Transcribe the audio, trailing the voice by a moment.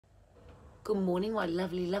Good morning, my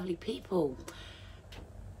lovely, lovely people.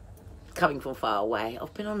 Coming from far away,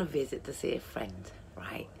 I've been on a visit to see a friend,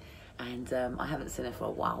 right? And I haven't seen her for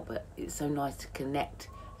a while, but it's so nice to connect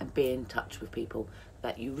and be in touch with people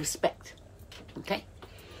that you respect, okay?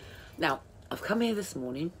 Now, I've come here this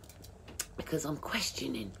morning because I'm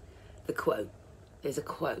questioning the quote. There's a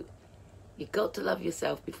quote. You've got to love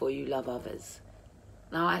yourself before you love others.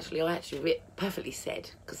 Now, I actually perfectly said,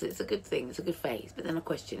 because it's a good thing, it's a good phrase, but then I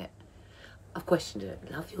question it. I've questioned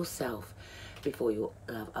it. Love yourself before you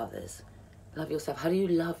love others. Love yourself. How do you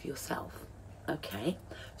love yourself? Okay.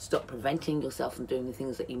 Stop preventing yourself from doing the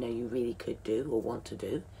things that you know you really could do or want to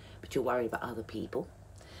do, but you're worried about other people.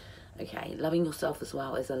 Okay. Loving yourself as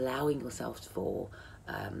well is allowing yourself for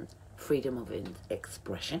freedom of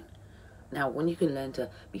expression. Now, when you can learn to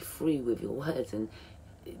be free with your words and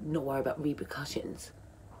not worry about repercussions,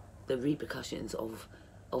 the repercussions of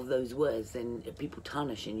those words, then people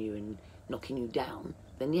tarnishing you and knocking you down,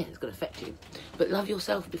 then yeah, it's going to affect you. But love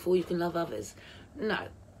yourself before you can love others. No,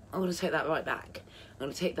 I'm going to take that right back. I'm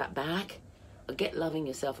going to take that back. I get loving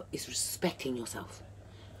yourself is respecting yourself.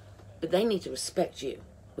 But they need to respect you.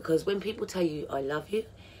 Because when people tell you, I love you,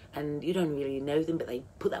 and you don't really know them, but they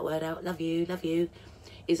put that word out, love you,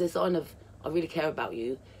 is a sign of, I really care about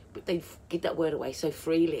you. But they give that word away so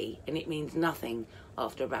freely, and it means nothing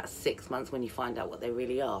after about 6 months when you find out what they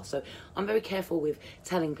really are. So I'm very careful with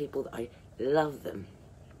telling people that I love them.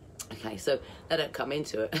 Okay, so they don't come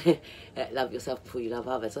into it. Love yourself before you love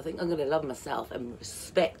others. I think I'm going to love myself and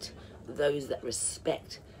respect those that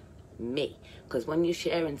respect me. Because when you're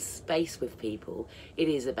sharing space with people, it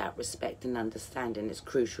is about respect and understanding. It's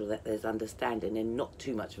crucial that there's understanding and not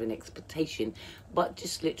too much of an expectation, but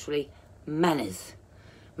just literally manners.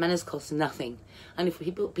 Manners cost nothing, and if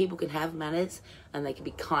people can have manners and they can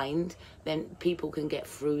be kind, then people can get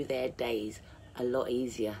through their days a lot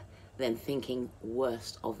easier than thinking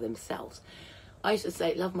worst of themselves. I used to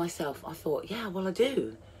say, love myself. I thought, yeah, well, I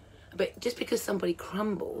do. But just because somebody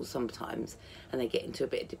crumbles sometimes and they get into a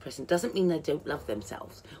bit of depression doesn't mean they don't love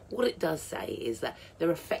themselves. What it does say is that they're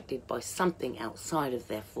affected by something outside of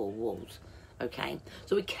their four walls, okay?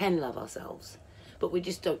 So we can love ourselves, but we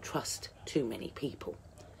just don't trust too many people.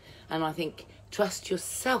 And I think trust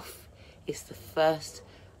yourself is the first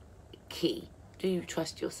key. Do you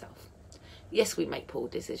trust yourself? Yes, we make poor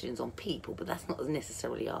decisions on people, but that's not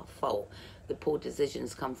necessarily our fault. The poor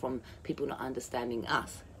decisions come from people not understanding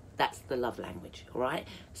us. That's the love language, all right?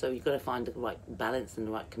 So you've got to find the right balance and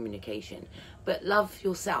the right communication. But love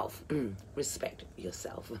yourself. Respect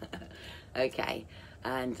yourself. Okay.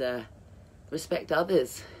 And respect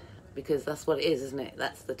others, because that's what it is, isn't it?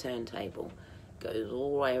 That's the turntable. Goes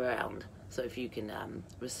all the way around. So if you can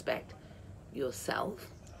respect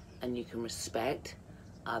yourself and you can respect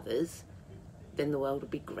others, then the world would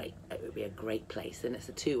be great. It would be a great place. And it's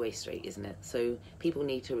a two-way street, isn't it? So people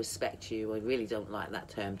need to respect you. I really don't like that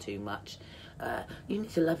term too much. You need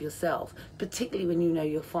to love yourself, particularly when you know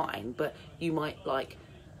you're fine, but you might like,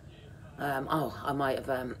 you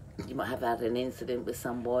might have had an incident with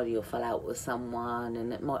somebody or fell out with someone,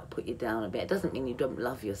 and it might put you down a bit. It doesn't mean you don't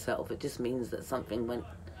love yourself. It just means that something went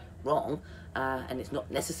wrong, and it's not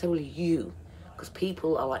necessarily you. Because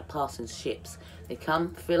people are like passing ships. They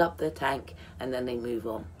come, fill up their tank, and then they move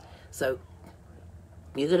on. So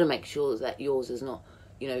you've got to make sure that yours is not,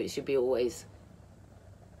 it should be always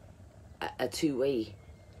a two-way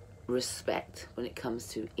respect when it comes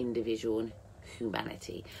to individual and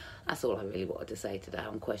humanity. That's all I really wanted to say today.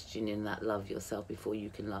 I'm questioning that love yourself before you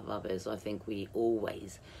can love others. I think we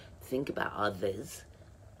always think about others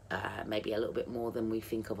maybe a little bit more than we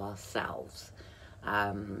think of ourselves.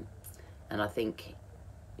 And I think,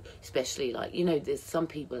 especially there's some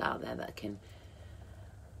people out there that can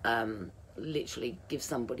literally give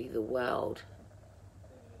somebody the world,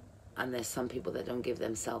 and there's some people that don't give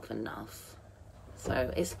themselves enough.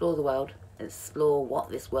 So explore the world. Explore what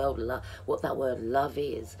this world what that word love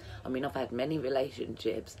is. I mean, I've had many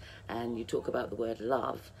relationships, and you talk about the word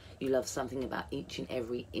love. You love something about each and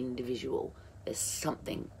every individual. There's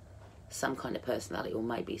something, some kind of personality, or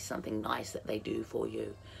maybe something nice that they do for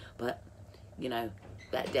you. But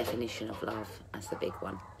that definition of love, that's the big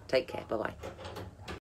one. Take care. Bye-bye.